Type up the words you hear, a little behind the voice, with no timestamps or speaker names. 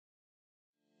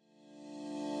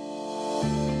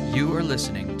You are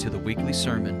listening to the weekly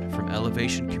sermon from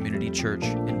Elevation Community Church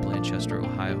in Blanchester,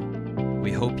 Ohio.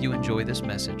 We hope you enjoy this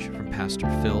message from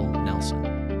Pastor Phil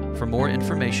Nelson. For more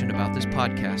information about this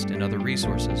podcast and other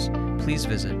resources, please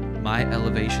visit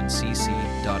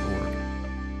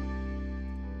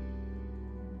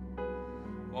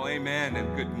myelevationcc.org. Well, amen,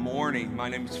 and good morning. My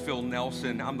name is Phil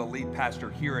Nelson. I'm the lead pastor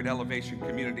here at Elevation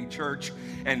Community Church,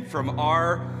 and from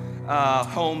our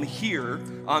home here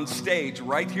on stage,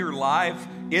 right here live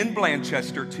in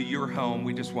Blanchester to your home,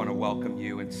 we just want to welcome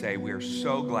you and say we are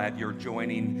so glad you're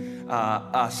joining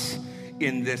us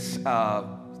in this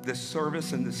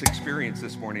service and this experience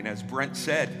this morning. As Brent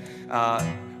said,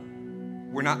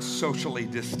 we're not socially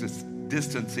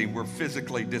distancing, we're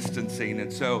physically distancing.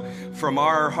 And so from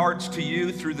our hearts to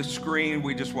you through the screen,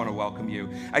 we just want to welcome you.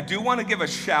 I do want to give a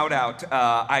shout out.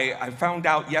 I found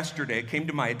out yesterday, it came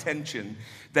to my attention,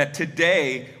 that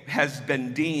today has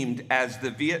been deemed as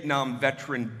the Vietnam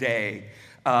Veteran Day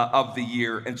of the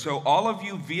year. And so all of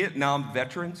you Vietnam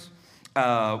veterans,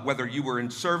 whether you were in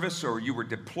service or you were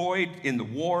deployed in the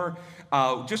war,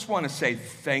 just want to say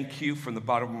thank you from the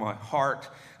bottom of my heart.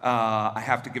 I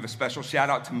have to give a special shout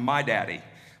out to my daddy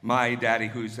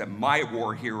who's my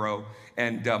war hero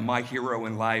and my hero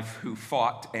in life, who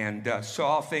fought and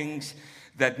saw things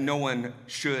that no one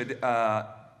should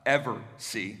ever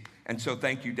see. And so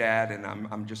thank you, Dad, and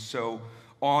I'm just so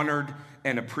honored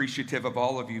and appreciative of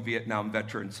all of you Vietnam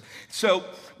veterans. So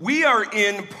we are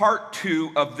in part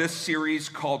 2 of this series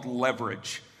called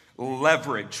Leverage.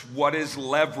 Leverage. What is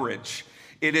leverage?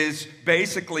 It is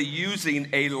basically using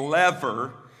a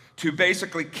lever to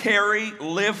basically carry,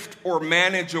 lift, or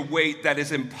manage a weight that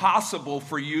is impossible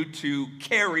for you to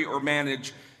carry or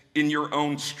manage in your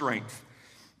own strength.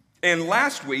 And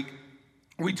last week,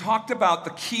 we talked about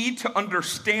the key to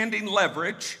understanding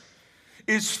leverage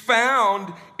is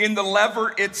found in the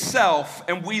lever itself.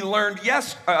 And we learned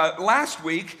last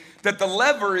week that the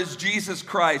lever is Jesus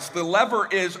Christ. The lever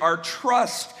is our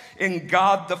trust in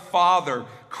God the Father,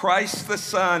 Christ the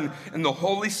Son, and the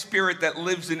Holy Spirit that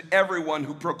lives in everyone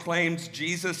who proclaims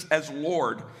Jesus as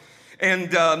Lord.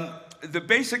 And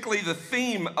basically the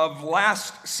theme of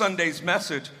last Sunday's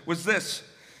message was this: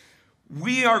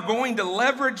 we are going to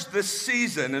leverage this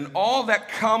season and all that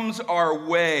comes our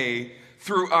way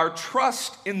through our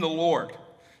trust in the Lord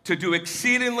to do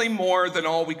exceedingly more than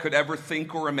all we could ever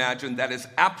think or imagine. That is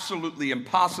absolutely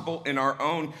impossible in our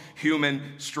own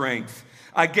human strength.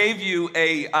 I gave you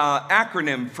a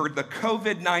acronym for the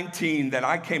COVID-19 that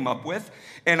I came up with,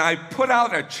 and I put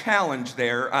out a challenge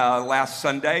there last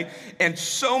Sunday, and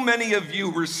so many of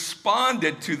you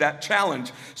responded to that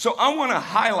challenge. So I want to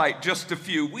highlight just a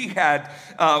few. We had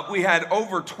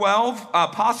over 12,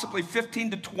 possibly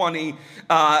 15 to 20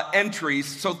 entries.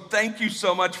 So thank you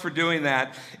so much for doing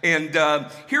that. And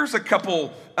here's a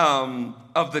couple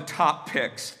of the top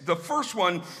picks. The first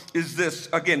one is this,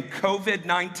 again,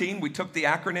 COVID-19. We took the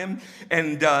acronym,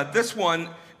 and this one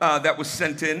that was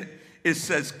sent in, it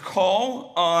says,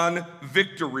 call on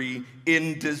victory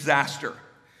in disaster.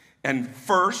 And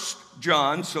 1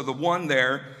 John, so the one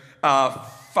there,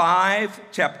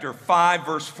 chapter 5,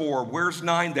 verse 4. Where's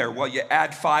 9 there? Well, you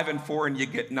add 5 and 4 and you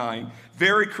get 9.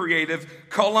 Very creative.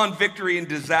 Call on victory in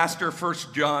disaster, 1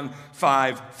 John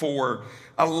 5, 4.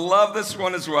 I love this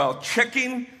one as well.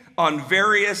 Checking on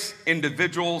various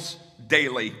individuals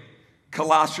daily.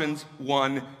 Colossians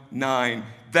 1, 9.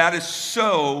 That is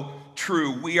so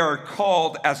true. We are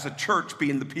called as a church,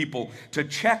 being the people, to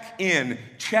check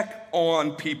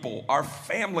on people, our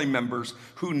family members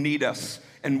who need us,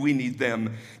 and we need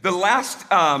them. The last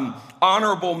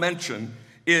honorable mention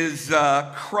is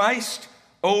Christ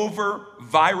over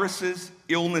viruses,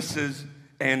 illnesses,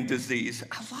 and disease.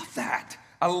 I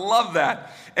love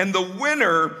that. And the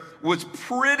winner was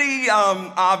pretty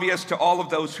obvious to all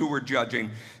of those who were judging.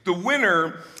 The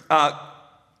winner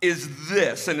is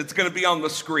this, and it's going to be on the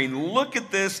screen. Look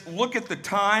at this. Look at the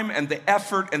time and the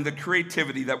effort and the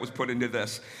creativity that was put into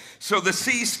this. So the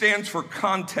C stands for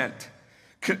content.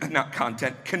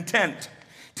 Content.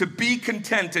 To be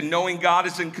content in knowing God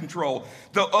is in control.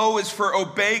 The O is for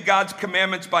obey God's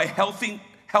commandments by helping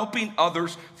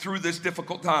others through this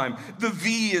difficult time. The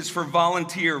V is for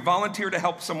volunteer to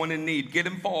help someone in need, get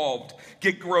involved,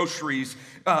 get groceries,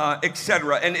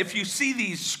 etc. And if you see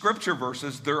these scripture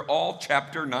verses, they're all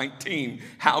chapter 19.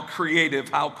 How creative,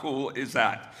 how cool is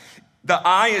that? The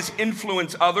I is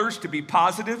influence others to be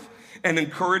positive and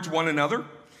encourage one another.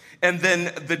 And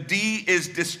then the D is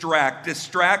distract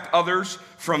others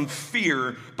from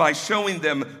fear by showing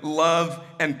them love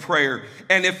and prayer.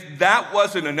 And if that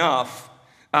wasn't enough,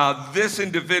 This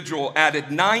individual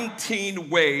added 19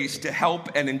 ways to help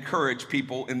and encourage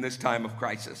people in this time of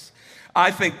crisis. I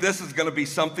think this is going to be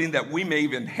something that we may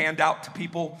even hand out to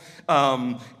people.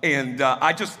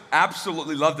 I just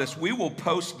absolutely love this. We will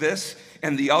post this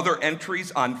and the other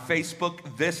entries on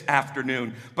Facebook this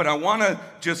afternoon. But I want to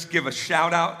just give a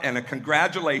shout out and a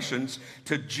congratulations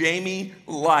to Jamie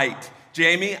Light.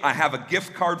 Jamie, I have a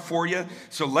gift card for you,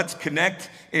 so let's connect,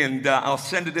 and I'll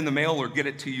send it in the mail or get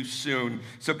it to you soon.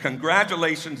 So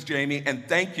congratulations, Jamie, and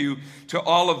thank you to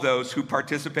all of those who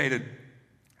participated.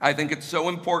 I think it's so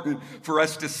important for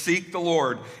us to seek the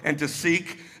Lord and to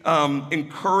seek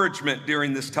encouragement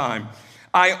during this time.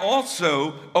 I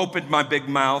also opened my big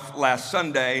mouth last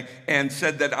Sunday and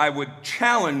said that I would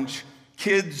challenge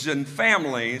kids and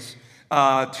families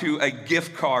to a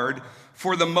gift card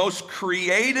for the most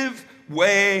creative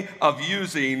way of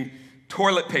using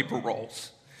toilet paper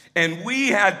rolls. And we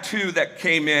had 2 that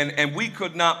came in, and we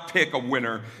could not pick a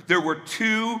winner. There were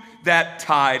 2 that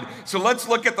tied. So let's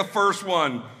look at the first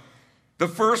one. The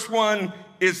first one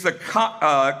is the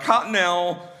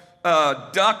Cottonelle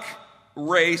Duck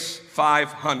Race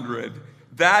 500.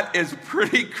 That is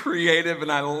pretty creative,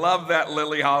 and I love that,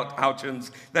 Lily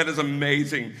Houchins. That is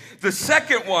amazing. The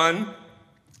second one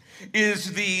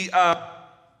is the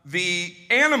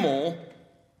animal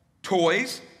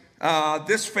toys.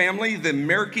 This family, the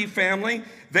Merkey family,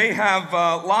 they have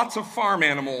lots of farm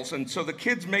animals, and so the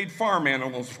kids made farm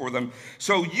animals for them.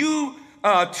 So you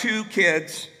 2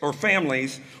 kids or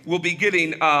families will be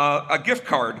getting a gift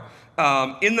card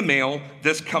in the mail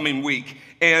this coming week.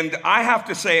 And I have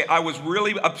to say, I was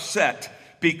really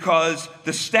upset because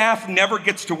the staff never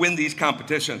gets to win these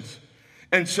competitions.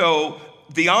 And so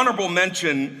the honorable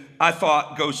mention, I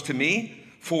thought, goes to me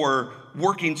for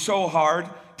working so hard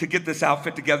to get this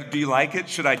outfit together. Do you like it?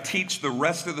 Should I teach the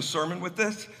rest of the sermon with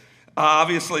this?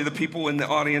 Obviously, the people in the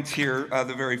audience here,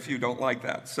 the very few, don't like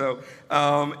that. So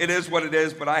it is what it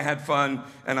is, but I had fun,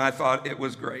 and I thought it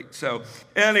was great. So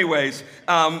anyways,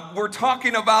 we're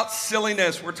talking about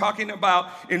silliness. We're talking about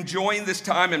enjoying this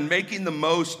time and making the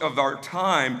most of our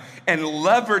time and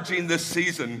leveraging this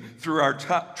season through our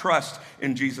trust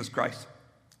in Jesus Christ.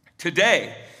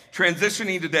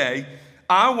 Transitioning today,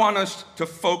 I want us to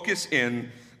focus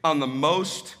in on the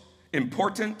most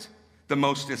important, the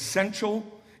most essential,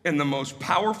 and the most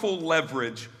powerful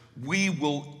leverage we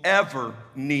will ever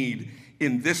need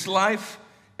in this life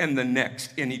and the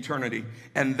next in eternity.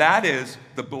 And that is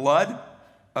the blood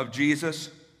of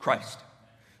Jesus Christ.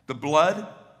 The blood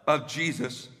of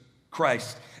Jesus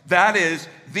Christ. That is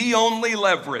the only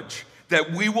leverage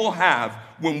that we will have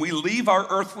when we leave our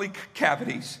earthly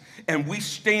cavities and we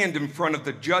stand in front of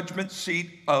the judgment seat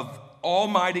of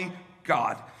Almighty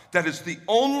God. That is the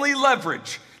only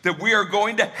leverage that we are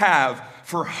going to have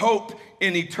for hope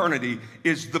in eternity,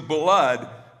 is the blood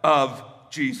of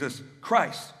Jesus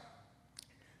Christ.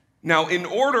 Now, in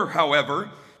order, however,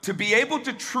 to be able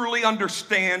to truly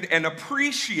understand and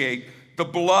appreciate the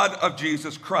blood of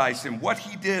Jesus Christ and what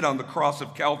he did on the cross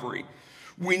of Calvary,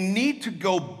 we need to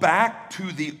go back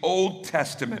to the Old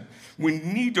Testament. We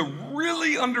need to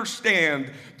really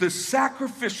understand the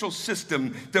sacrificial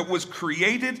system that was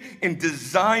created and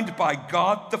designed by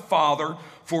God the Father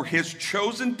for his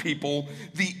chosen people,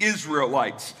 the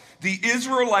Israelites. The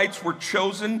Israelites were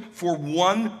chosen for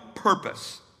one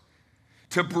purpose: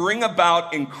 to bring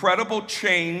about incredible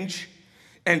change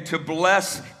and to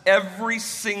bless every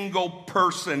single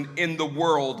person in the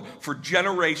world for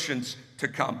generations to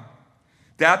come.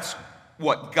 That's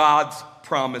what God's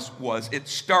promise was. It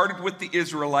started with the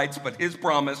Israelites, but his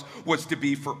promise was to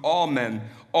be for all men,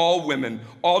 all women,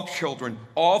 all children,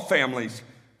 all families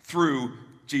through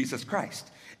Jesus Christ.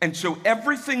 And so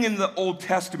everything in the Old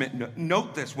Testament,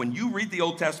 note this, when you read the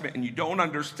Old Testament and you don't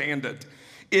understand it,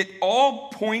 it all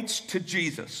points to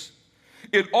Jesus.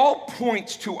 It all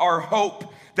points to our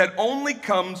hope that only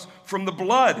comes from the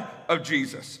blood of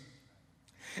Jesus.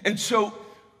 And so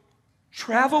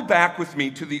travel back with me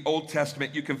to the Old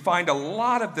Testament. You can find a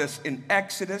lot of this in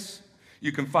Exodus.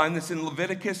 You can find this in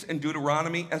Leviticus and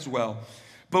Deuteronomy as well.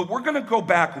 But we're going to go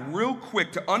back real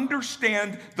quick to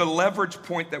understand the leverage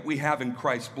point that we have in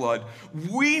Christ's blood.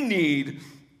 We need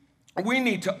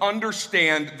to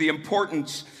understand the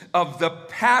importance of the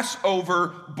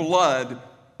Passover blood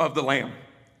of the Lamb.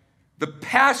 The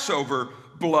Passover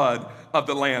blood of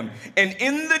the Lamb. And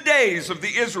in the days of the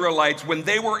Israelites, when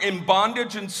they were in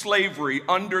bondage and slavery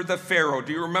under the Pharaoh,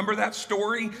 do you remember that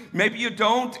story? Maybe you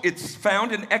don't. It's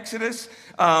found in Exodus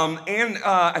and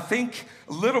I think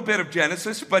a little bit of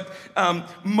Genesis, but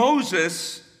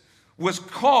Moses was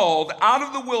called out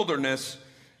of the wilderness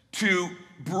to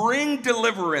bring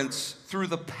deliverance through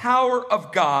the power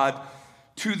of God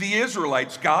to the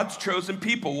Israelites, God's chosen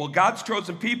people. Well, God's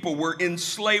chosen people were in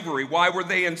slavery. Why were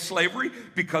they in slavery?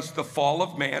 Because the fall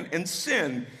of man and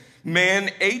sin. Man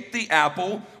ate the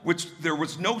apple, which there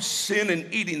was no sin in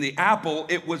eating the apple.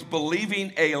 It was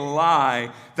believing a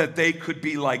lie that they could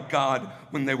be like God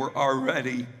when they were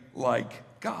already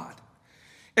like God.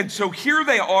 And so here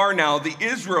they are now. The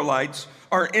Israelites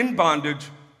are in bondage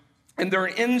and they're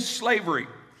in slavery.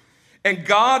 And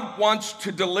God wants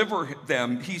to deliver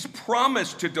them. He's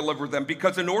promised to deliver them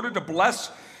because in order to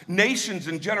bless nations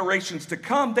and generations to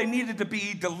come, they needed to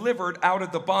be delivered out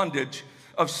of the bondage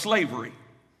of slavery.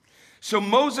 So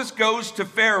Moses goes to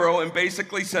Pharaoh and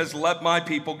basically says, let my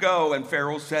people go. And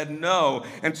Pharaoh said no.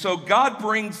 And so God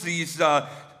brings these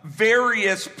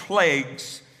various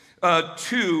plagues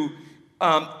to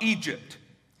Egypt.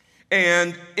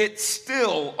 And it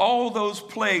still, all those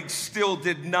plagues still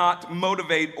did not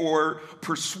motivate or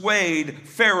persuade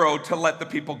Pharaoh to let the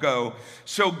people go.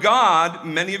 So God,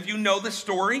 many of you know the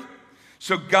story.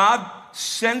 So God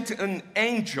sent an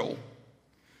angel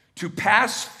to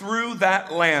pass through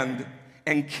that land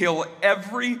and kill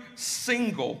every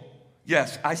single,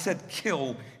 yes, I said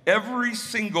kill every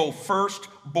single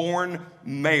firstborn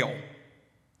male.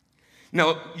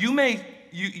 Now, you may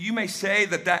say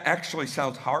that actually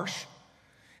sounds harsh.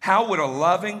 How would a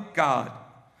loving God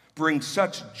bring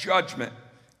such judgment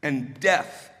and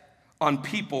death on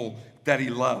people that he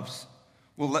loves?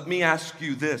 Well, let me ask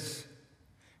you this.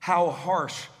 How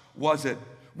harsh was it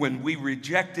when we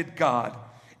rejected God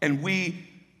and we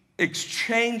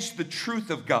exchanged the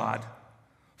truth of God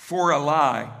for a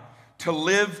lie to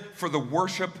live for the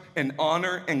worship and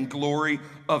honor and glory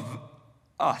of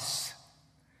us?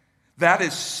 That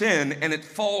is sin, and it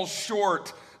falls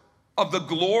short of the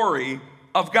glory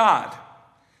of God.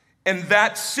 And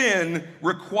that sin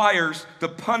requires the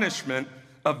punishment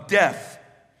of death,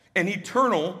 an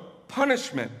eternal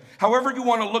punishment. However you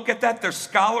want to look at that, their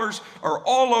scholars are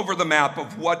all over the map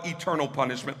of what eternal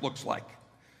punishment looks like.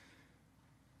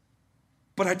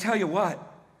 But I tell you what,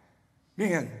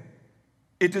 man,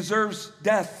 it deserves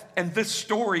death, and this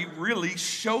story really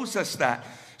shows us that.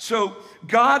 So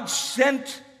God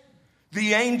sent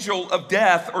the angel of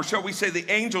death, or shall we say the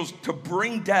angels, to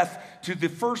bring death to the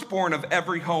firstborn of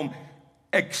every home,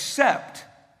 except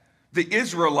the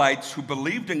Israelites who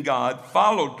believed in God,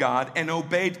 followed God, and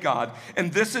obeyed God.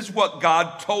 And this is what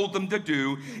God told them to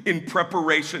do in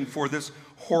preparation for this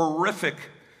horrific,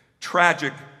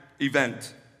 tragic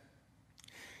event.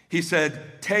 He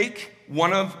said, take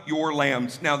one of your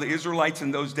lambs. Now, the Israelites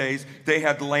in those days, they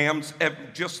had lambs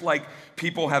just like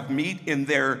people have meat in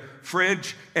their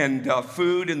fridge and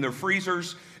food in their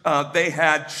freezers. They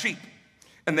had sheep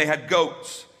and they had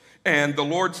goats. And the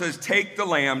Lord says, take the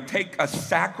lamb, take a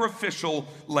sacrificial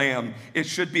lamb. It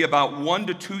should be about 1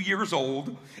 to 2 years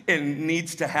old and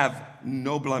needs to have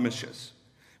no blemishes.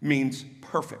 Means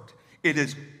perfect. It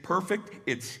is perfect,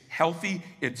 it's healthy,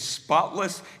 it's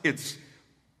spotless, it's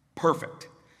perfect.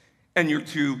 And you're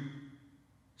to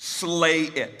slay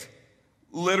it.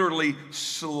 Literally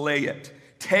slay it.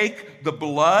 Take the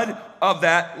blood of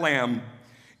that lamb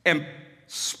and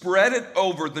spread it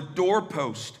over the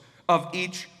doorpost of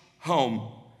each home.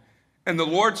 And the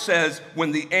Lord says,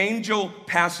 when the angel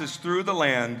passes through the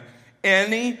land,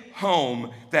 any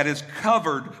home that is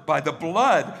covered by the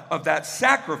blood of that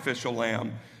sacrificial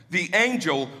lamb, the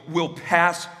angel will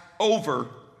pass over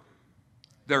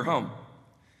their home.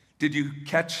 Did you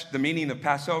catch the meaning of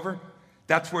Passover?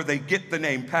 That's where they get the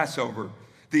name Passover.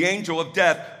 The angel of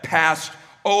death passed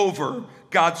over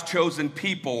God's chosen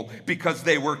people because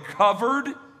they were covered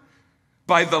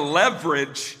by the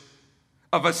leverage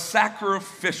of a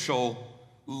sacrificial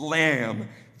lamb.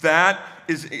 That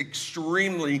is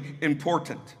extremely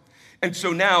important. And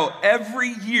so now, every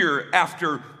year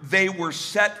after they were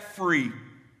set free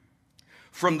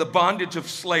from the bondage of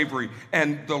slavery,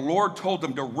 and the Lord told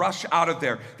them to rush out of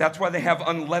there. That's why they have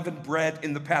unleavened bread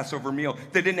in the Passover meal.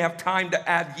 They didn't have time to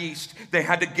add yeast. They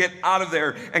had to get out of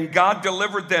there, and God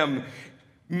delivered them.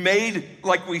 Made,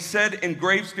 like we said in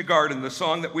Graves to Garden, the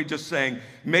song that we just sang,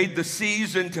 made the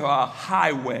seas into a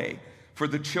highway for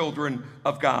the children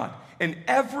of God. And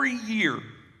every year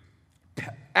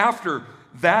after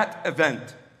that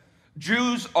event,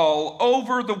 Jews all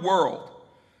over the world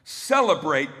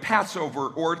celebrate Passover,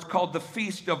 or it's called the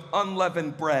Feast of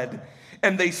Unleavened Bread.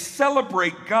 And they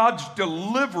celebrate God's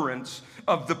deliverance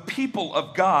of the people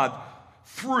of God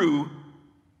through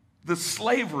the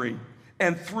slavery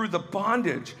and through the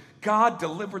bondage. God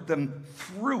delivered them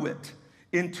through it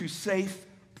into safe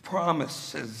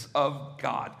promises of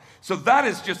God. So that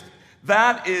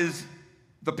is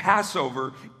the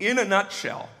Passover in a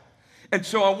nutshell. And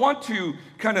so I want to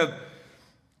kind of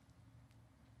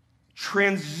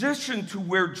transition to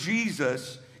where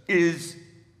Jesus is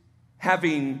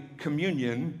having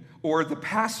communion or the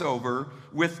Passover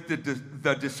with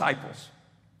the disciples.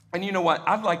 And you know what?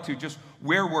 I'd like to just,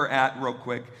 where we're at real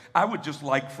quick, I would just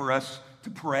like for us to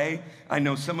pray. I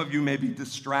know some of you may be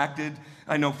distracted.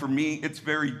 I know for me, it's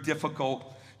very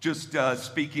difficult just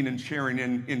speaking and sharing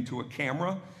into a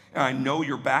camera. And I know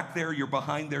you're back there, you're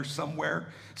behind there somewhere.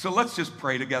 So let's just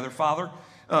pray together. Father,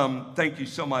 thank you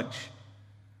so much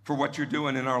for what you're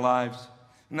doing in our lives.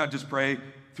 And I just pray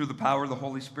through the power of the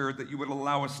Holy Spirit that you would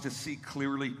allow us to see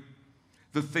clearly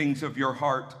the things of your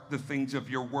heart, the things of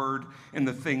your word, and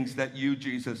the things that you,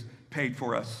 Jesus, paid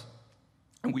for us.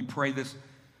 And we pray this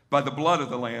by the blood of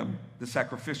the Lamb, the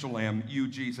sacrificial Lamb, you,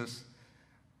 Jesus.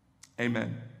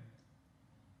 Amen.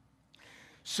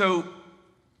 So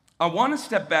I want to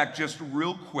step back just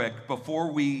real quick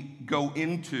before we go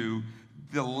into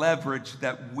the leverage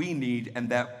that we need and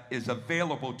that is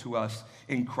available to us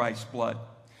in Christ's blood.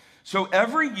 So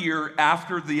every year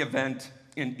after the event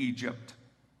in Egypt,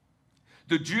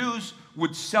 the Jews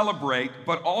would celebrate,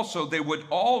 but also they would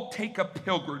all take a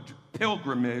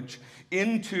pilgrimage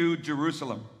into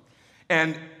Jerusalem.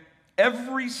 And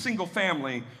every single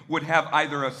family would have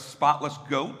either a spotless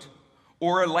goat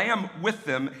or a lamb with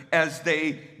them as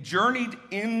they journeyed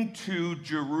into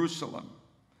Jerusalem.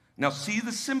 Now see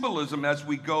the symbolism as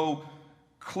we go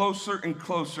closer and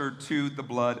closer to the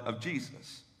blood of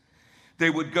Jesus. They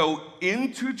would go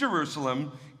into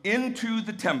Jerusalem, into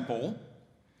the temple,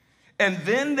 and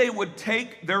then they would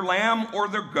take their lamb or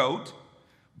their goat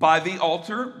by the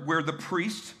altar where the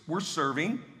priests were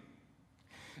serving.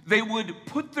 They would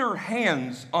put their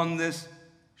hands on this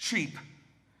sheep,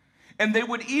 and they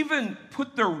would even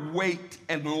put their weight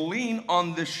and lean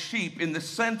on the sheep in the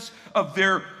sense of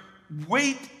their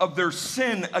weight of their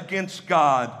sin against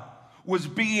God was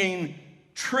being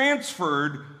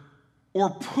transferred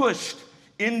or pushed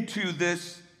into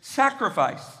this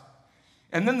sacrifice.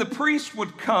 And then the priest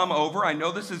would come over. I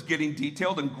know this is getting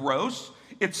detailed and gross.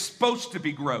 It's supposed to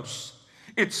be gross.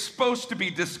 It's supposed to be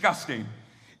disgusting.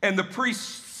 And the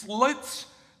priest slits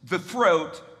the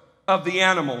throat of the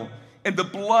animal, and the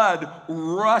blood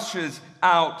rushes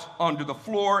out onto the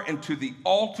floor and to the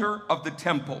altar of the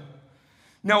temple.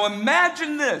 Now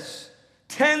imagine this.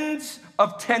 Tens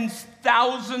of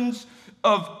thousands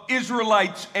of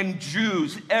Israelites and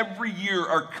Jews every year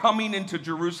are coming into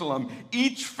Jerusalem,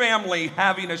 each family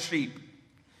having a sheep.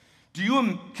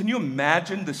 Can you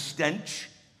imagine the stench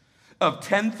of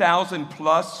 10,000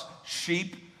 plus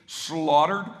sheep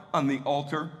slaughtered on the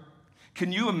altar?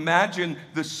 Can you imagine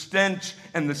the stench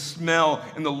and the smell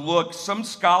and the look? Some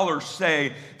scholars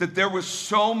say that there was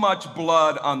so much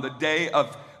blood on the day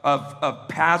of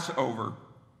Passover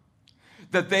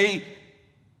that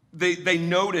they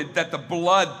noted that the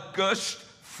blood gushed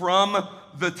from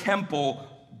the temple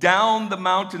down the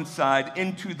mountainside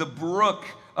into the brook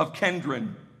of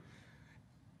Kedron,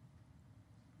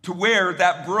 to where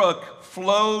that brook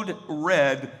flowed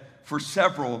red for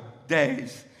several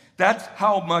days. That's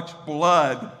how much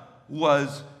blood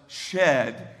was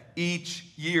shed each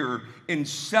year in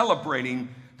celebrating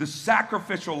the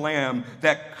sacrificial lamb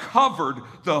that covered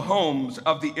the homes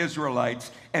of the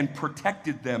Israelites and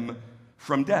protected them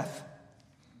from death.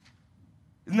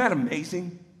 Isn't that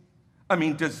amazing? I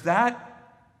mean, does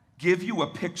that give you a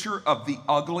picture of the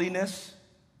ugliness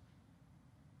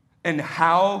and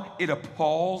how it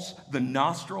appalls the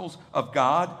nostrils of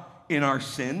God in our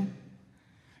sin?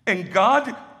 And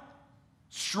God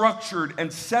structured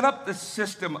and set up the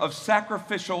system of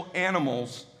sacrificial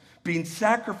animals being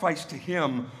sacrificed to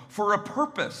him for a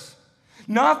purpose.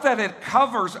 Not that it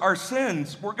covers our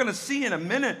sins. We're going to see in a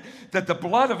minute that the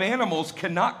blood of animals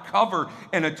cannot cover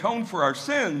and atone for our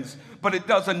sins, but it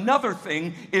does another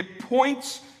thing. It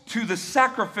points to the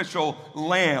sacrificial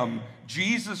lamb,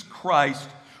 Jesus Christ,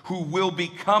 who will be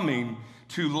coming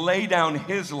to lay down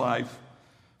his life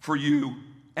for you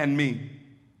and me.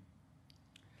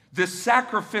 This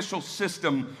sacrificial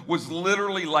system was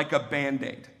literally like a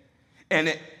Band-Aid,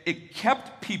 and it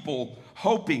kept people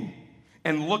hoping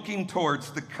and looking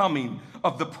towards the coming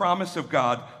of the promise of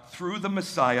God through the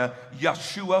Messiah,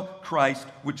 Yeshua Christ,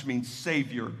 which means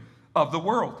Savior of the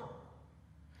world.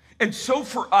 And so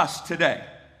for us today,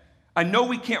 I know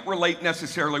we can't relate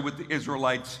necessarily with the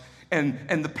Israelites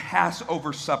and the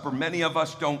Passover supper. Many of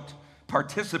us don't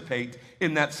participate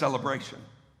in that celebration.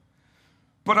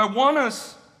 But I want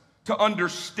us to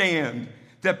understand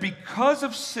that because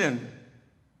of sin,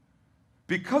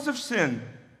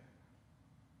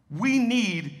 we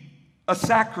need a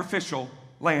sacrificial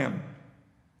lamb.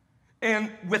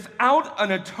 And without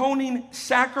an atoning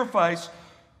sacrifice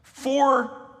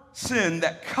for sin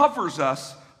that covers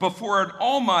us before an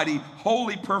almighty,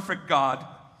 holy, perfect God,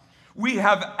 we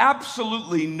have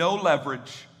absolutely no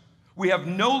leverage. We have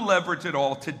no leverage at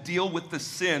all to deal with the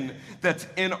sin that's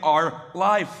in our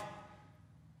life.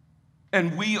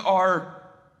 And we are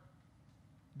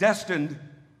destined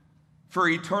for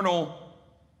eternal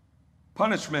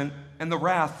punishment and the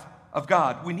wrath of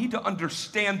God. We need to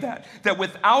understand that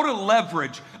without a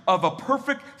leverage of a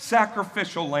perfect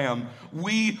sacrificial lamb,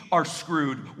 we are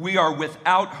screwed. We are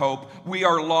without hope. We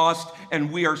are lost,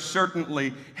 and we are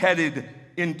certainly headed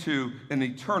into an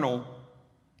eternal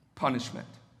punishment.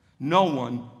 No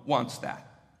one wants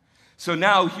that. So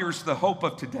now here's the hope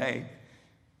of today.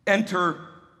 Enter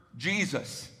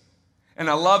Jesus. And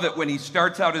I love it when he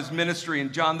starts out his ministry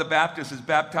and John the Baptist is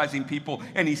baptizing people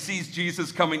and he sees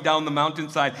Jesus coming down the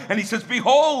mountainside and he says,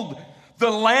 "Behold, the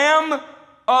Lamb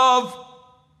of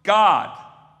God."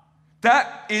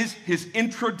 That is his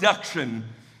introduction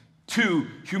to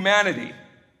humanity.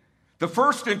 The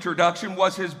first introduction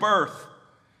was his birth,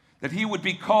 that he would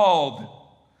be called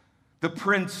the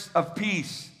Prince of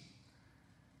Peace,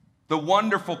 the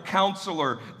Wonderful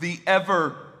Counselor, the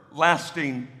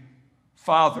Everlasting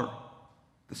Father,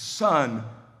 the Son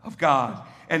of God.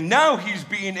 And now he's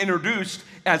being introduced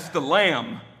as the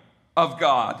Lamb of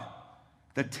God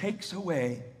that takes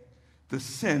away the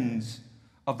sins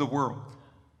of the world.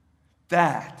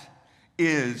 That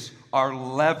is our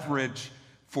leverage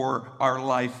for our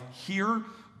life here,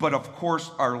 but of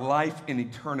course our life in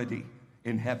eternity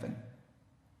in heaven.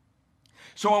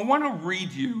 So I want to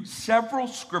read you several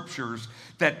scriptures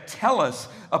that tell us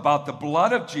about the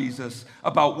blood of Jesus,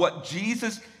 about what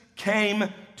Jesus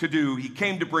came to do. He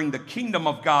came to bring the kingdom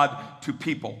of God to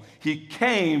people. He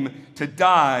came to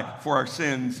die for our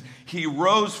sins. He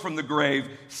rose from the grave,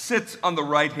 sits on the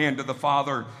right hand of the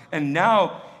Father, and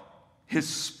now his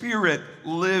Spirit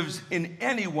lives in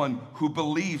anyone who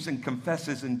believes and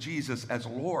confesses in Jesus as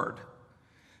Lord.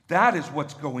 That is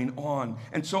what's going on.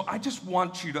 And so I just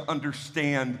want you to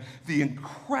understand the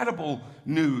incredible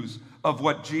news of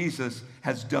what Jesus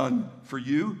has done for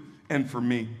you and for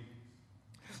me.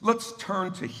 Let's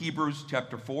turn to Hebrews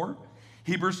chapter 4.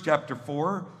 Hebrews chapter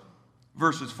 4,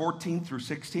 verses 14 through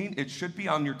 16. It should be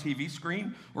on your TV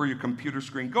screen or your computer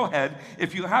screen. Go ahead.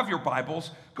 If you have your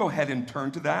Bibles, go ahead and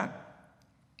turn to that.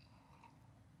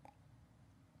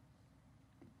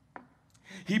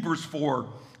 Hebrews 4,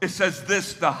 it says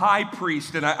this, the high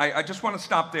priest, and I just want to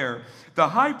stop there. The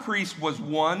high priest was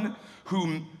one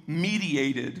who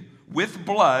mediated with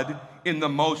blood in the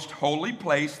most holy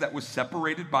place that was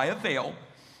separated by a veil.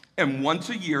 And once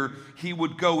a year, he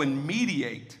would go and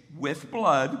mediate with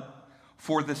blood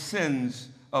for the sins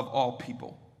of all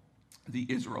people, the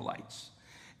Israelites.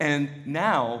 And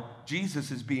now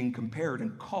Jesus is being compared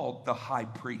and called the high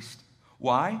priest.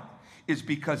 Why? Is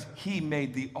because he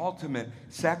made the ultimate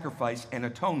sacrifice and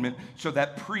atonement so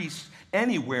that priests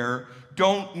anywhere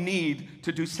don't need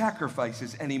to do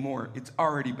sacrifices anymore. It's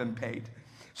already been paid.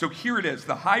 So here it is.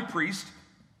 The high priest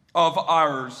of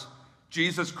ours,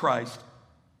 Jesus Christ,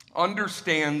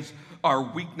 understands our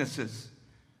weaknesses.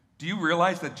 Do you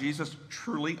realize that Jesus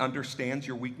truly understands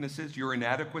your weaknesses, your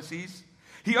inadequacies?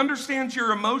 He understands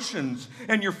your emotions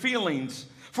and your feelings,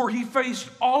 for he faced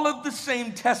all of the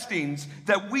same testings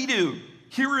that we do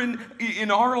here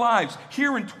in our lives,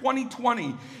 here in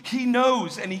 2020. He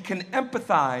knows and he can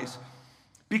empathize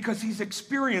because he's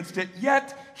experienced it,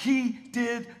 yet he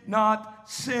did not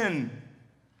sin.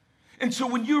 And so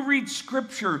when you read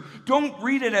scripture, don't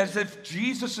read it as if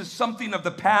Jesus is something of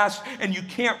the past and you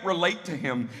can't relate to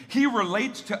him. He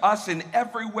relates to us in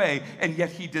every way, and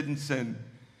yet he didn't sin.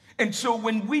 And so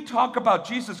when we talk about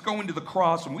Jesus going to the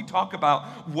cross and we talk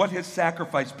about what his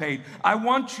sacrifice paid, I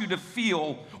want you to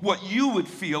feel what you would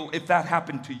feel if that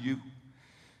happened to you.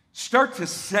 Start to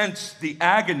sense the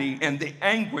agony and the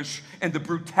anguish and the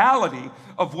brutality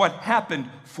of what happened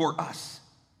for us.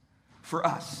 For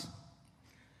us.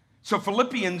 So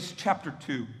Philippians chapter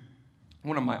 2,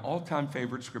 one of my all-time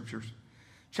favorite scriptures,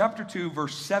 chapter 2,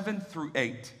 verse 7 through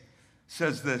 8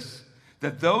 says this,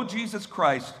 that though Jesus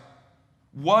Christ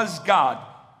was God,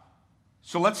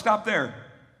 so let's stop there.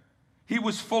 He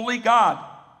was fully God.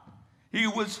 He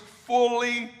was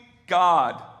fully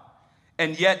God.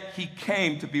 And yet he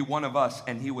came to be one of us,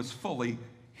 and he was fully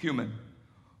human.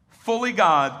 Fully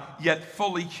God, yet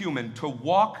fully human, to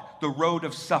walk the road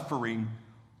of suffering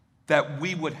that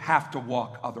we would have to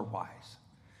walk otherwise.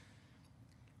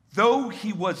 Though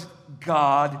he was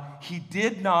God, he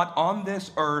did not on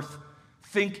this earth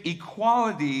think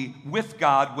equality with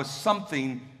God was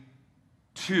something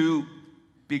to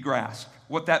be grasped.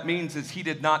 What that means is he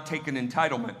did not take an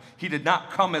entitlement. He did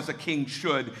not come as a king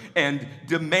should and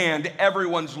demand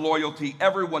everyone's loyalty,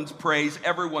 everyone's praise,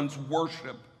 everyone's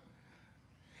worship.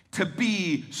 To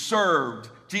be served.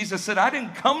 Jesus said, I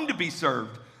didn't come to be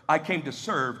served. I came to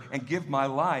serve and give my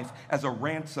life as a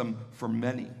ransom for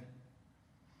many.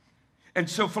 And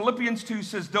so Philippians 2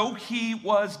 says, though he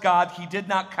was God, he did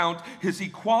not count his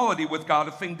equality with God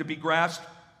a thing to be grasped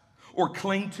or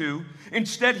cling to.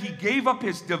 Instead, he gave up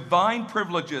his divine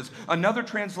privileges. Another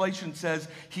translation says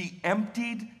he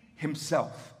emptied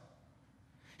himself.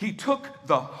 He took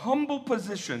the humble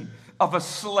position of a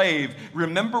slave.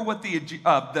 Remember what the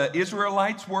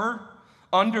Israelites were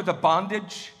under the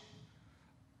bondage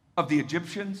of the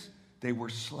Egyptians? They were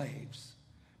slaves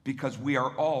because we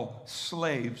are all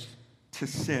slaves to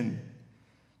sin.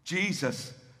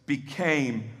 Jesus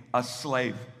became a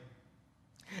slave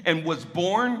and was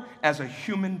born as a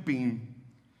human being.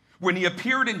 When he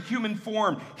appeared in human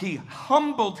form, he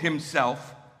humbled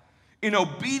himself in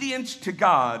obedience to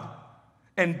God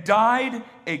and died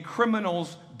a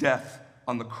criminal's death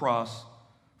on the cross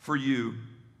for you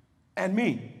and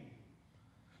me.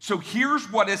 So here's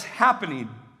what is happening.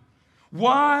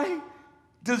 Why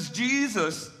does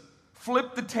Jesus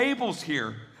flip the tables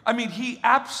here? I mean, he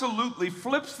absolutely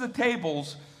flips the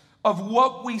tables of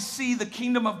what we see the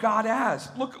kingdom of God as.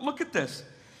 Look at this.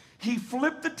 He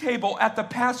flipped the table at the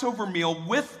Passover meal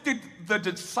with the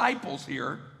disciples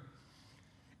here,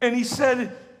 and he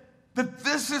said that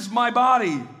this is my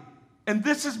body and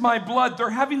this is my blood. They're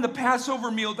having the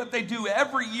Passover meal that they do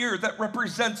every year that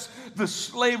represents the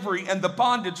slavery and the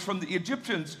bondage from the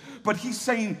Egyptians. But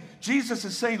Jesus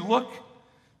is saying, look,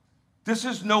 this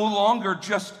is no longer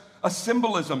just a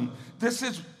symbolism. This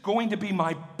is going to be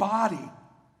my body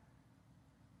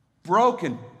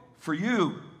broken for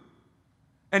you.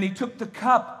 And he took the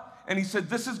cup and he said,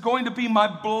 this is going to be my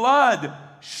blood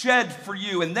shed for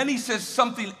you. And then he says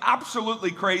something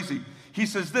absolutely crazy. He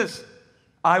says this,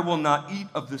 I will not eat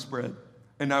of this bread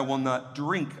and I will not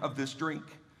drink of this drink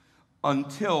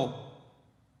until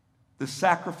the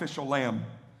sacrificial lamb,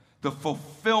 the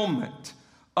fulfillment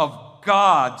of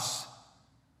God's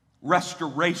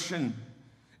restoration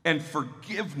and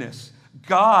forgiveness,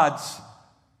 God's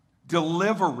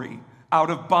delivery out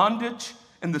of bondage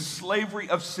and the slavery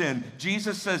of sin.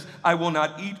 Jesus says, I will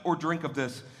not eat or drink of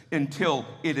this until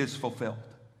it is fulfilled.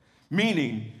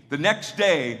 Meaning, the next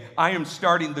day, I am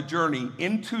starting the journey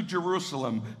into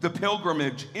Jerusalem, the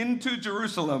pilgrimage into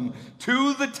Jerusalem,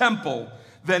 to the temple,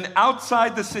 then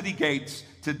outside the city gates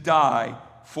to die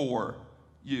for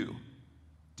you.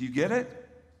 Do you get it?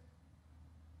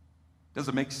 Does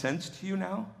it make sense to you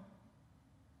now?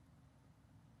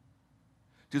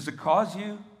 Does it cause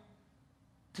you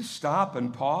to stop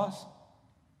and pause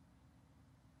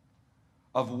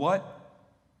of what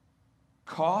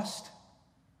cost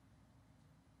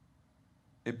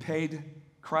it paid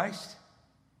Christ?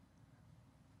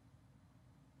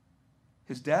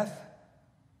 His death,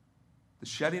 the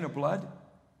shedding of blood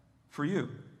for you.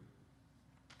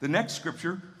 The next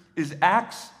scripture is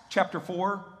Acts chapter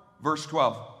 4, verse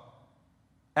 12.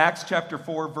 Acts chapter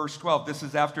 4, verse 12. This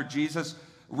is after Jesus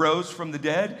rose from the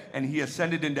dead and he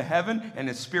ascended into heaven and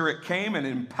his spirit came and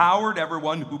empowered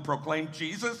everyone who proclaimed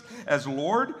Jesus as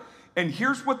Lord. And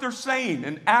here's what they're saying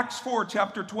in Acts 4,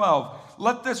 chapter 12.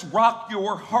 Let this rock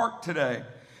your heart today.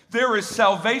 There is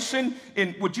salvation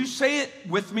in, would you say it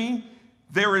with me?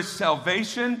 There is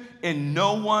salvation in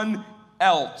no one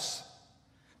else.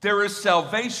 There is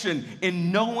salvation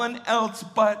in no one else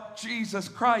but Jesus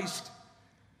Christ.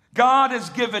 God has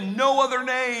given no other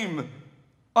name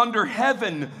under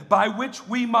heaven by which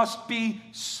we must be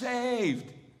saved.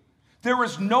 There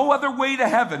is no other way to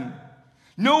heaven,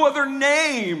 no other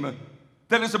name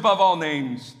that is above all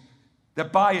names,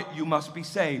 that by it you must be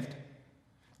saved.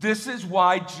 This is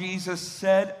why Jesus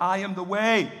said, I am the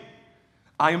way,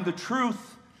 I am the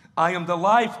truth, I am the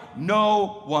life.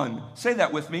 No one, say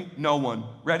that with me, no one.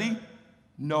 Ready?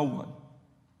 No one.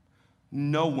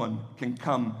 No one can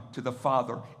come to the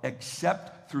Father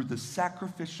except through the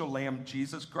sacrificial lamb,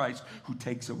 Jesus Christ, who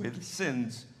takes away the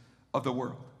sins of the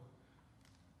world.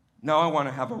 Now I want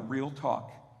to have a real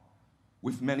talk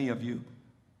with many of you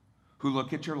who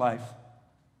look at your life,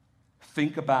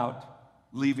 think about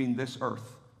leaving this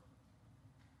earth,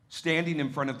 standing in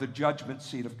front of the judgment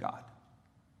seat of God.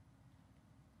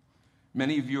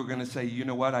 Many of you are going to say, you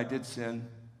know what, I did sin.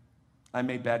 I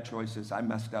made bad choices. I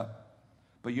messed up.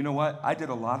 But you know what? I did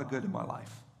a lot of good in my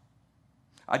life.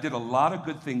 I did a lot of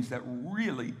good things that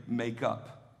really make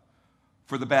up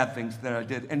for the bad things that I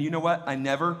did. And you know what? I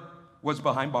never was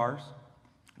behind bars.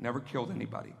 I never killed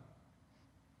anybody.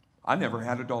 I never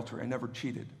had adultery. I never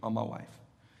cheated on my wife.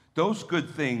 Those good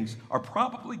things are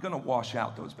probably going to wash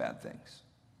out those bad things.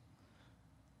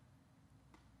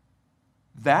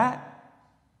 That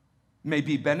may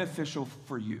be beneficial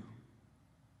for you.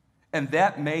 And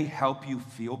that may help you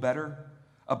feel better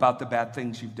about the bad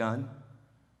things you've done.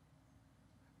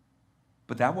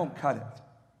 But that won't cut it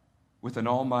with an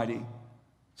almighty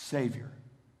Savior,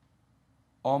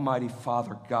 almighty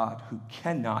Father God, who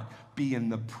cannot be in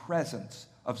the presence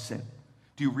of sin.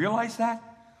 Do you realize that?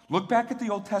 Look back at the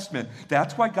Old Testament.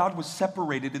 That's why God was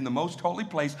separated in the most holy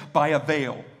place by a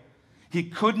veil. He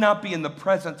could not be in the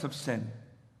presence of sin.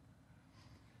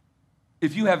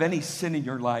 If you have any sin in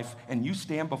your life and you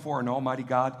stand before an almighty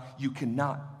God, you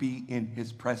cannot be in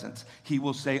his presence. He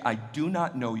will say, I do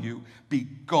not know you. Be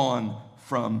gone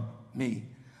from me.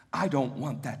 I don't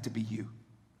want that to be you.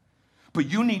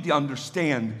 But you need to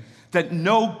understand that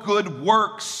no good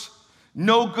works,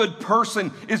 no good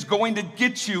person is going to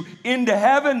get you into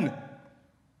heaven.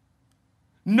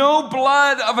 No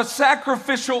blood of a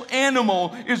sacrificial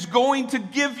animal is going to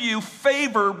give you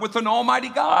favor with an almighty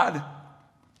God.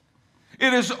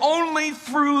 It is only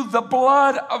through the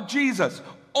blood of Jesus.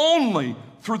 Only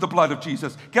through the blood of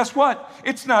Jesus. Guess what?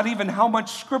 It's not even how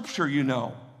much scripture you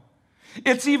know.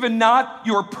 It's even not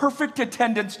your perfect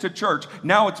attendance to church.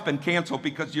 Now it's been canceled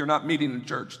because you're not meeting in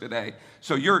church today.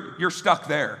 So you're stuck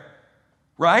there,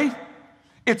 right?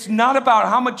 It's not about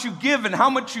how much you give and how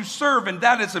much you serve, and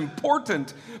that is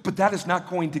important, but that is not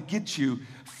going to get you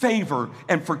favor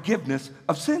and forgiveness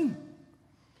of sin.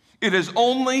 It is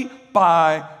only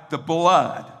by the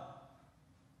blood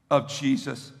of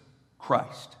Jesus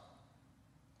Christ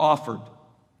offered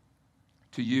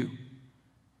to you,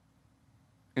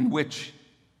 in which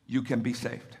you can be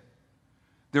saved.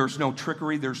 There's no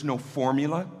trickery, there's no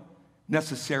formula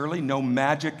necessarily, no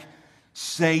magic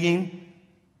saying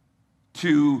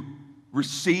to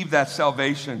receive that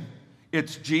salvation.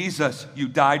 It's Jesus, you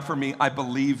died for me. I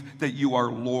believe that you are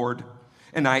Lord.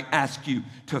 And I ask you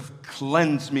to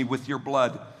cleanse me with your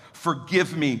blood.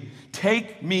 Forgive me.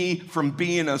 Take me from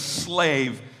being a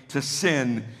slave to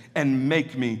sin and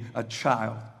make me a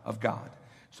child of God.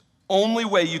 It's the only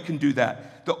way you can do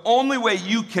that. The only way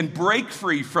you can break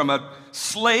free from a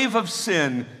slave of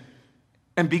sin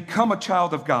and become a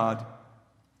child of God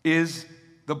is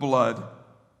the blood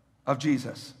of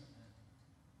Jesus.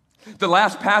 The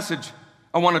last passage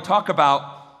I want to talk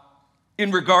about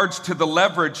in regards to the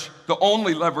leverage, the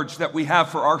only leverage that we have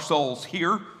for our souls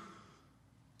here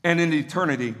and in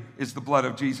eternity is the blood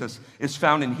of Jesus. It's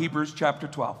found in Hebrews chapter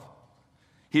 12.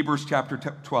 Hebrews chapter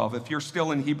 12. If you're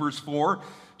still in Hebrews 4,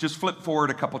 just flip forward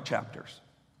a couple chapters.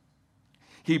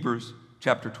 Hebrews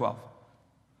chapter 12,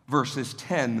 verses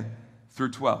 10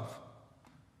 through 12.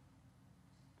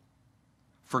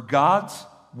 For God's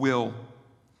will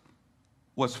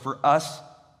was for us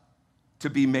to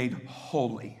be made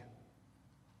holy.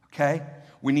 Okay?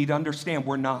 We need to understand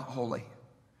we're not holy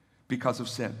because of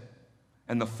sin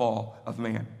and the fall of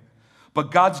man. But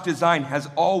God's design has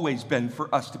always been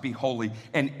for us to be holy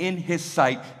and in his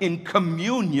sight, in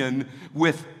communion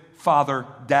with Father,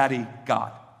 Daddy,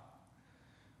 God.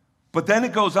 But then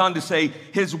it goes on to say,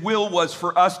 his will was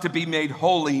for us to be made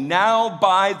holy now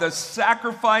by the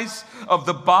sacrifice of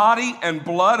the body and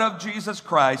blood of Jesus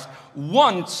Christ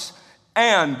once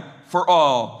and for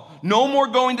all. No more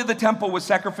going to the temple with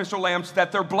sacrificial lambs,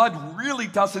 that their blood really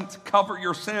doesn't cover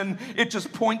your sin. It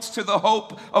just points to the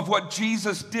hope of what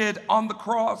Jesus did on the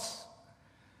cross.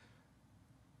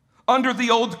 Under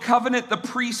the old covenant, the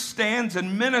priest stands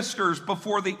and ministers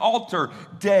before the altar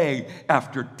day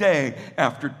after day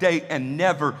after day and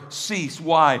never cease.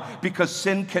 Why? Because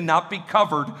sin cannot be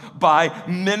covered by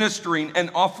ministering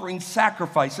and offering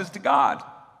sacrifices to God.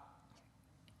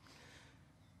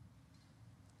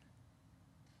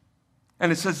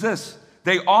 And it says this,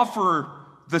 they offer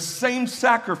the same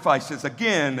sacrifices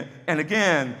again and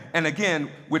again and again,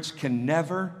 which can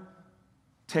never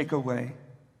take away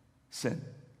sin.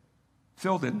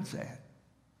 Phil didn't say it.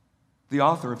 The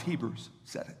author of Hebrews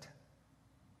said it.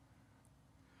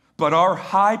 But our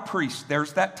high priest,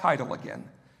 there's that title again,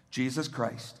 Jesus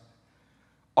Christ,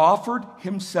 offered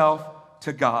himself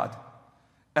to God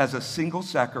as a single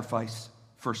sacrifice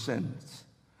for sins,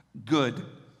 good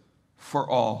for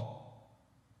all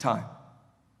time.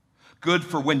 Good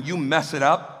for when you mess it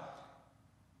up.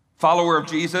 Follower of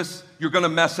Jesus, you're going to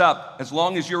mess up. As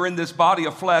long as you're in this body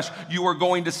of flesh, you are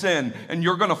going to sin and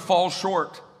you're going to fall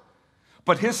short.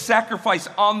 But his sacrifice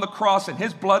on the cross and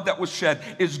his blood that was shed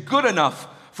is good enough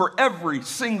for every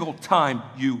single time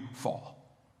you fall.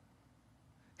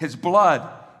 His blood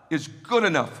is good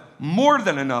enough, more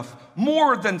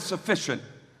than sufficient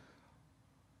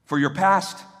for your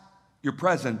past, your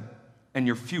present, and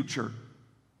your future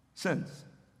sins.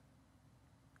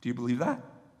 Do you believe that?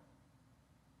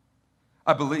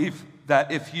 I believe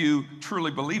that if you truly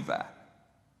believe that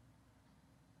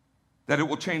it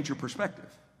will change your perspective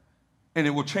and it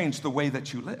will change the way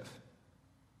that you live.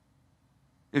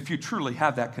 If you truly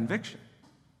have that conviction.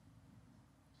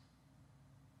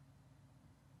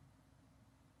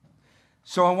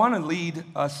 So I want to lead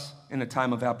us in a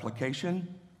time of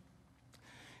application,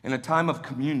 in a time of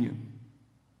communion.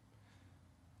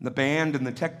 The band and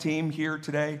the tech team here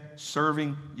today,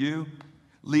 serving you,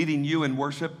 leading you in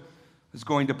worship, is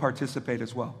going to participate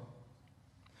as well.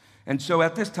 And so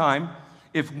at this time,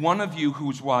 if one of you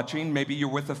who's watching, maybe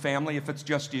you're with a family, if it's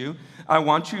just you, I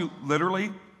want you literally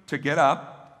to get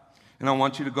up, and I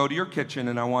want you to go to your kitchen,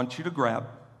 and I want you to grab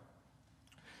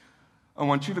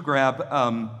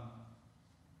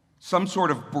some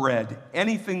sort of bread,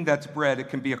 anything that's bread. It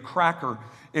can be a cracker,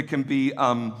 it can be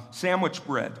sandwich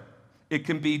bread, it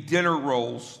can be dinner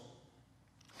rolls,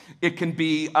 it can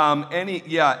be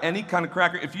any kind of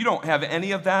cracker. If you don't have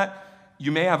any of that,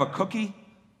 you may have a cookie.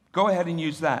 Go ahead and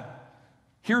use that.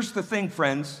 Here's the thing,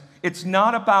 friends. It's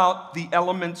not about the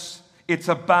elements. It's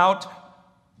about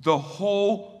the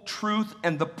whole truth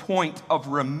and the point of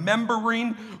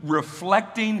remembering,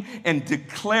 reflecting, and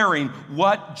declaring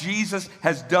what Jesus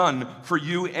has done for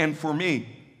you and for me.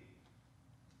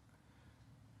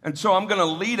 And so I'm going to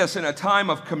lead us in a time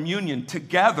of communion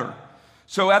together.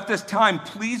 So at this time,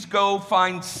 please go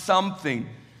find something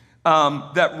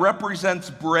that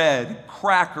represents bread,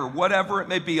 cracker, whatever it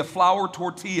may be, a flour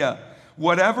tortilla,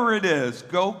 whatever it is,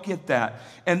 go get that.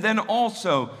 And then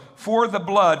also, for the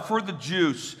blood, for the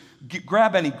juice,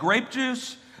 grab any grape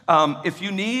juice. If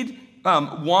you need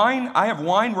wine, I have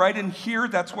wine right in here.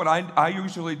 That's what I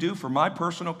usually do for my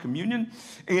personal communion.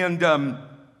 And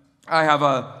I have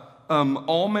a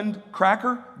almond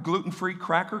cracker, gluten-free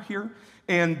cracker here.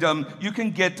 And you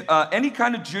can get any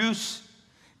kind of juice,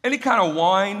 any kind of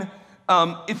wine.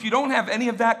 If you don't have any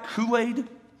of that, Kool-Aid,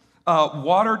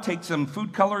 water, take some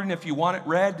food coloring if you want it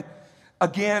red.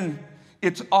 Again,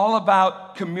 it's all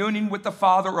about communing with the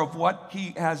Father of what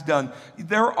He has done.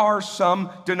 There are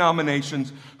some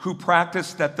denominations who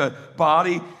practice that the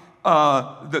body,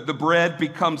 the bread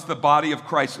becomes the body of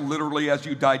Christ literally as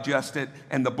you digest it,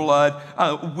 and the blood.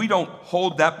 We don't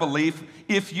hold that belief.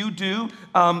 If you do,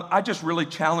 I just really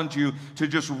challenge you to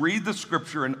just read the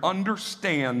scripture and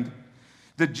understand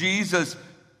that Jesus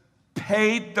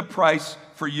paid the price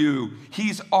for you.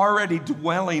 He's already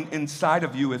dwelling inside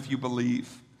of you if you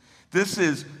believe. This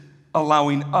is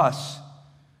allowing us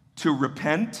to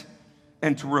repent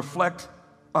and to reflect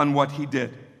on what He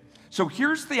did. So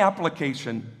here's the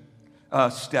application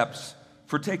steps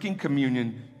for taking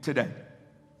communion today.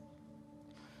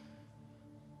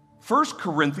 1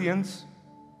 Corinthians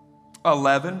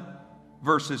 11,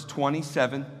 verses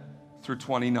 27 through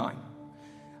 29.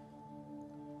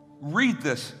 Read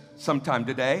this sometime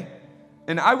today,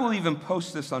 and I will even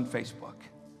post this on Facebook.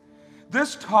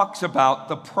 This talks about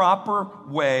the proper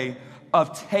way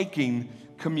of taking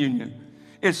communion.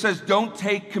 It says, don't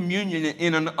take communion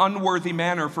in an unworthy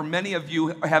manner, for many of you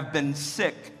have been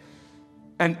sick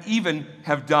and even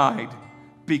have died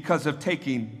because of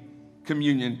taking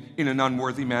communion in an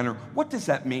unworthy manner. What does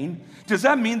that mean? Does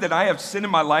that mean that I have sin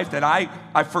in my life that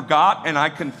I forgot and I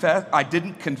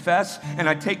didn't confess, and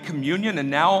I take communion and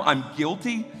now I'm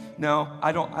guilty? No,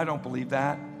 I don't believe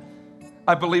that.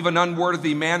 I believe an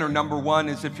unworthy manner, number one,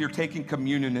 is if you're taking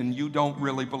communion and you don't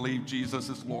really believe Jesus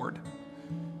is Lord.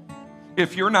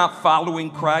 If you're not following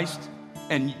Christ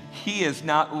and He is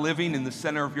not living in the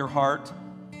center of your heart,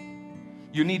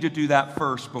 you need to do that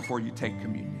first before you take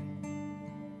communion.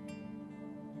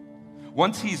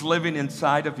 Once He's living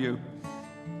inside of you,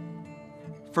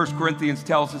 1 Corinthians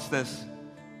tells us this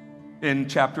in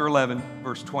chapter 11,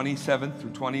 verse 27 through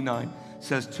 29,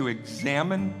 says to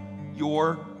examine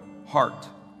your heart.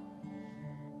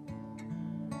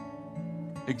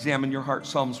 Examine your heart.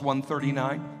 Psalms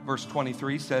 139, verse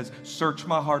 23 says, search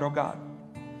my heart, O God,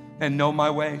 and know my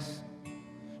ways.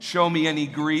 Show me any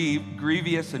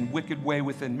grievous and wicked way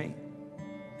within me.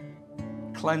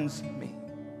 Cleanse me.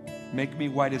 Make me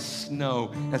white as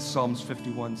snow, as Psalms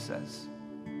 51 says.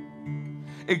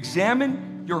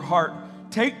 Examine your heart.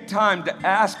 Take time to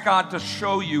ask God to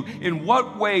show you in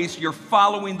what ways you're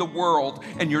following the world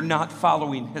and you're not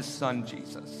following His Son,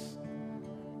 Jesus.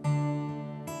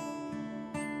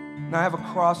 Now I have a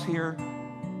cross here,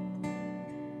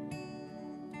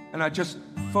 and I just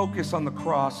focus on the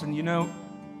cross. And you know,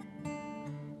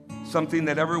 something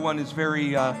that everyone is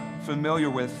very familiar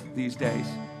with these days,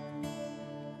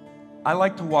 I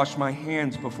like to wash my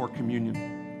hands before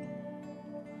communion.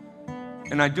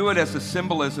 And I do it as a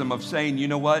symbolism of saying, you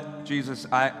know what, Jesus,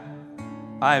 I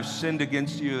have sinned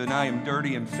against you, and I am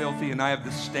dirty and filthy, and I have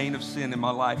the stain of sin in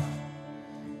my life.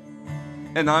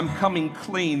 And I'm coming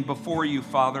clean before you,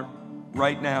 Father,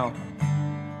 right now.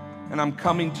 And I'm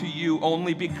coming to you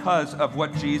only because of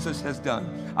what Jesus has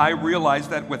done. I realize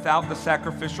that without the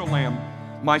sacrificial lamb,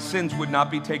 my sins would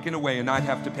not be taken away, and I'd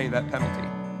have to pay that penalty.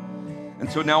 And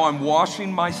so now I'm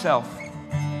washing myself,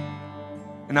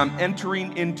 and I'm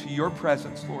entering into your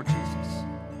presence, Lord Jesus,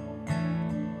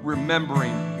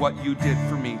 remembering what you did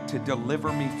for me to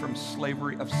deliver me from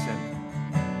slavery of sin.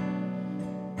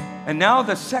 And now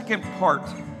the second part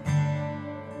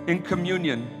in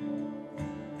communion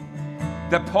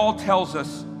that Paul tells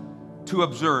us to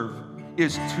observe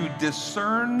is to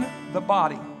discern the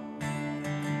body.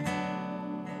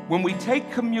 When we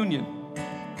take communion,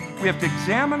 we have to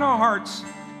examine our hearts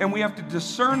and we have to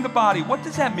discern the body. What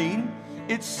does that mean?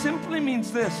 It simply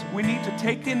means this: we need to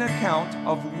take into account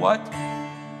of what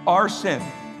our sin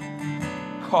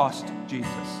cost Jesus.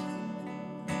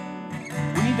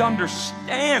 We need to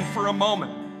understand for a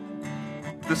moment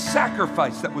the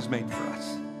sacrifice that was made for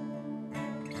us.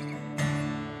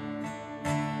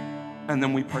 And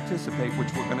then we participate,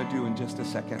 which we're going to do in just a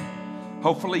second.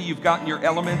 Hopefully you've gotten your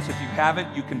elements. If you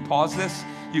haven't, you can pause this.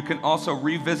 You can also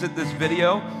revisit this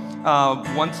video.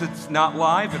 Once it's not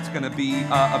live, it's going to be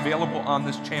available on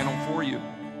this channel for you.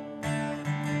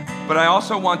 But I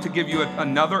also want to give you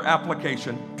another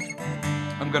application.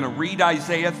 I'm going to read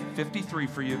Isaiah 53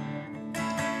 for you.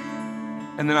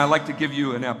 And then I'd like to give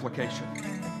you an application.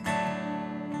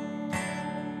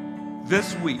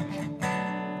 This week,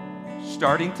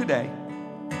 starting today,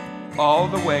 all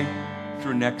the way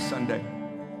through next Sunday,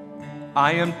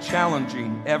 I am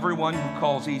challenging everyone who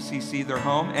calls ECC their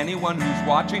home, anyone who's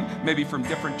watching, maybe from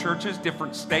different churches,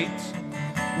 different states.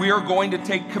 We are going to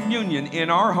take communion in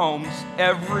our homes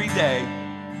every day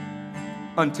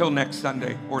until next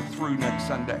Sunday or through next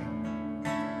Sunday.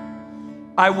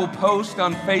 I will post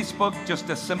on Facebook just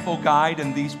a simple guide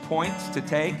and these points to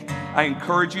take. I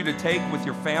encourage you to take with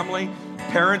your family.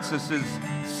 Parents, this is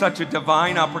such a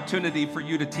divine opportunity for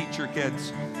you to teach your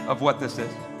kids of what this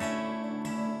is.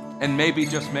 And maybe,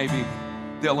 just maybe,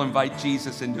 they'll invite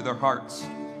Jesus into their hearts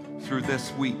through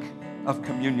this week of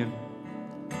communion.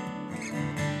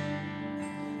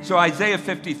 So Isaiah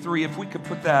 53, if we could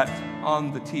put that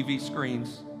on the TV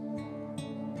screens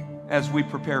as we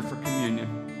prepare for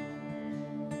communion.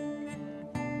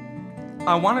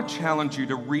 I want to challenge you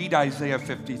to read Isaiah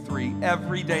 53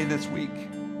 every day this week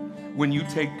when you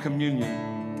take communion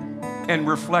and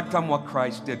reflect on what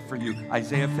Christ did for you.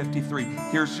 Isaiah 53,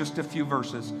 here's just a few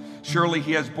verses. Surely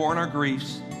he has borne our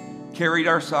griefs, carried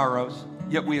our sorrows,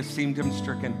 yet we esteemed him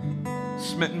stricken,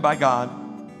 smitten by God,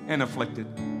 and afflicted.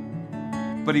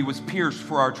 But he was pierced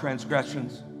for our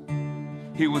transgressions.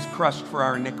 He was crushed for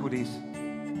our iniquities.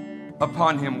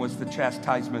 Upon him was the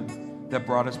chastisement that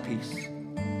brought us peace.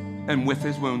 And with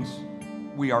his wounds,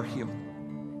 we are healed.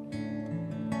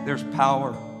 There's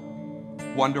power,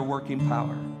 wonder-working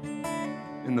power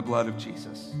in the blood of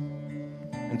Jesus.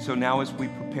 And so now as we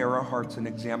prepare our hearts and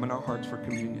examine our hearts for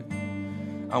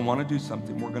communion, I want to do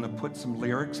something. We're going to put some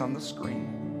lyrics on the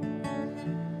screen.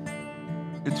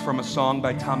 It's from a song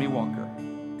by Tommy Walker.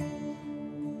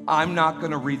 I'm not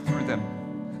going to read through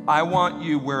them. I want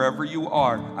you, wherever you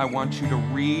are, I want you to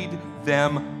read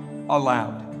them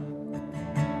aloud.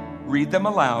 Read them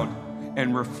aloud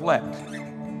and reflect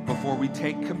before we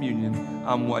take communion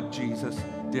on what Jesus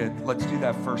did. Let's do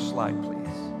that first slide, please.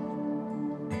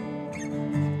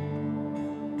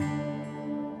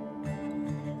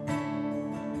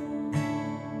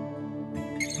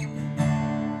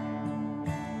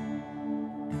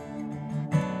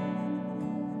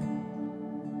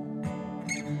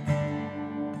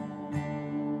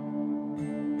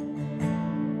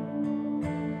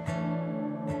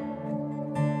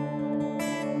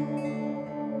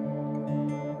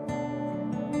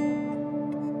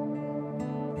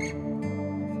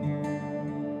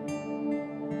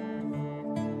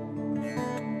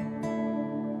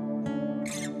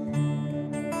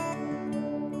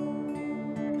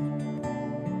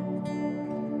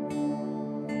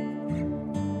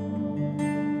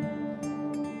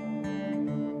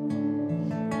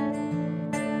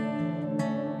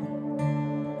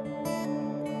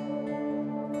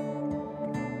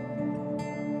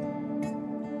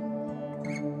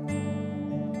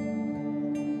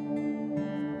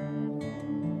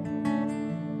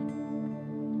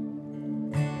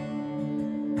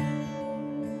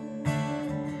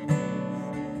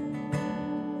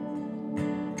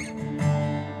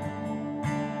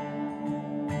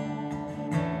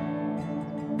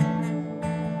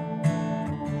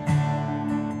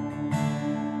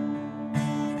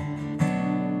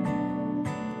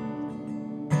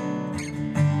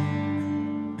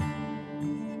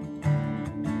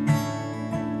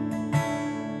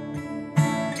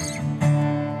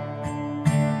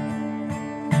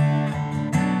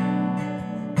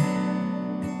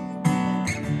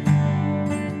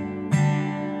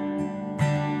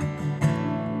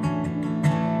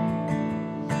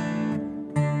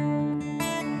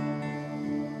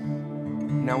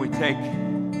 Now we take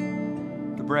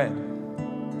the bread.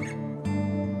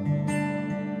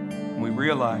 And we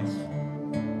realize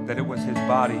that it was his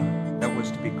body that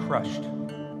was to be crushed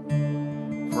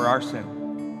for our sin,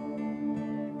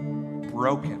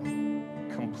 broken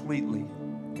completely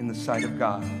in the sight of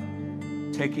God,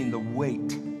 taking the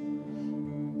weight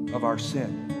of our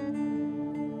sin,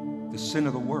 the sin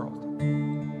of the world,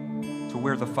 to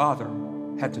where the Father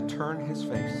had to turn his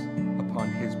face upon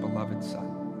his beloved Son.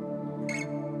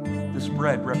 This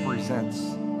bread represents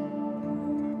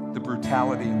the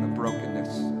brutality and the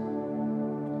brokenness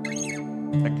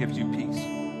that gives you peace,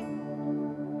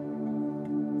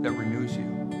 that renews you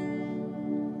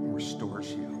and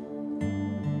restores you.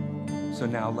 So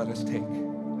now let us take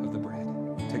of the bread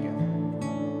together.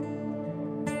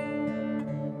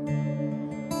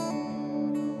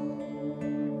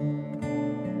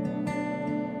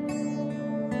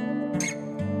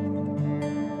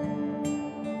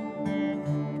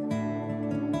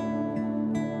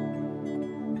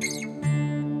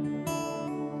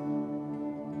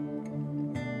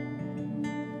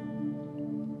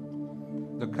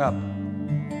 The cup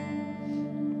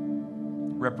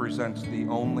represents the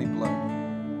only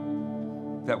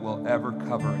blood that will ever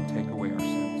cover and take away our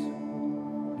sins,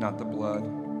 not the blood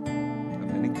of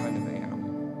any kind of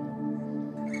animal.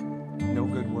 No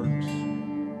good works,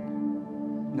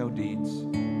 no deeds,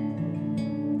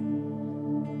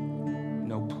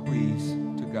 no pleas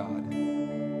to God,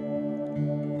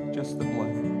 just the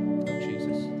blood of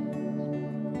Jesus.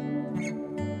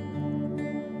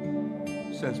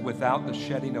 It says, without the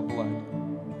shedding of blood,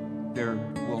 there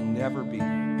will never be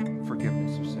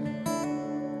forgiveness of sin.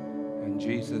 And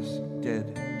Jesus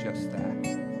did just that.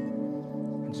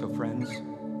 And so, friends,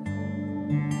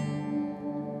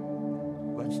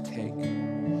 let's take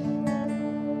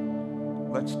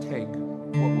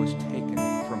what was taken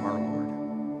from our Lord,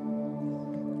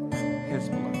 his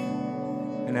blood.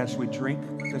 And as we drink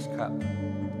this cup,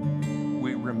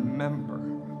 we remember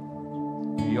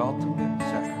the ultimate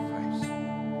sacrifice,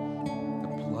 the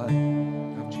blood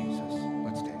of Jesus.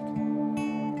 Let's take.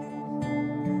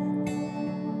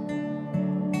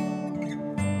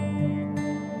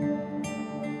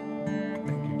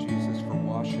 Thank you, Jesus, for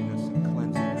washing us and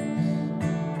cleansing us.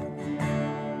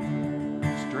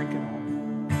 Let's drink it all.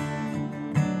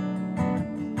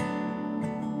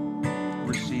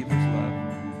 Receive his love.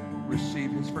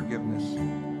 Receive his forgiveness.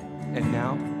 And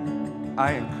now,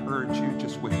 I encourage you,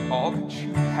 just with all that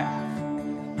you have,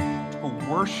 to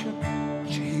worship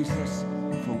Jesus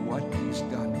for what he's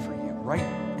done for you. Right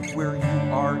where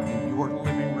you are in your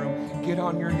living room, get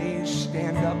on your knees,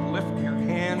 stand up, lift your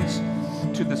hands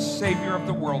to the Savior of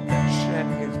the world that shed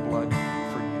his blood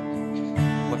for you.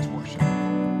 Let's worship.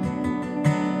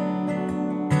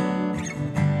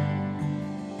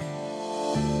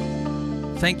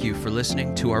 Thank you for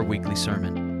listening to our weekly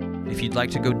sermon. If you'd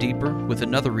like to go deeper with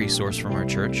another resource from our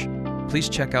church, please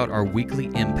check out our weekly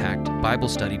Impact Bible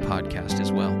Study podcast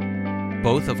as well.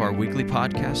 Both of our weekly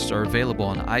podcasts are available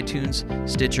on iTunes,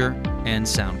 Stitcher, and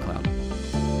SoundCloud.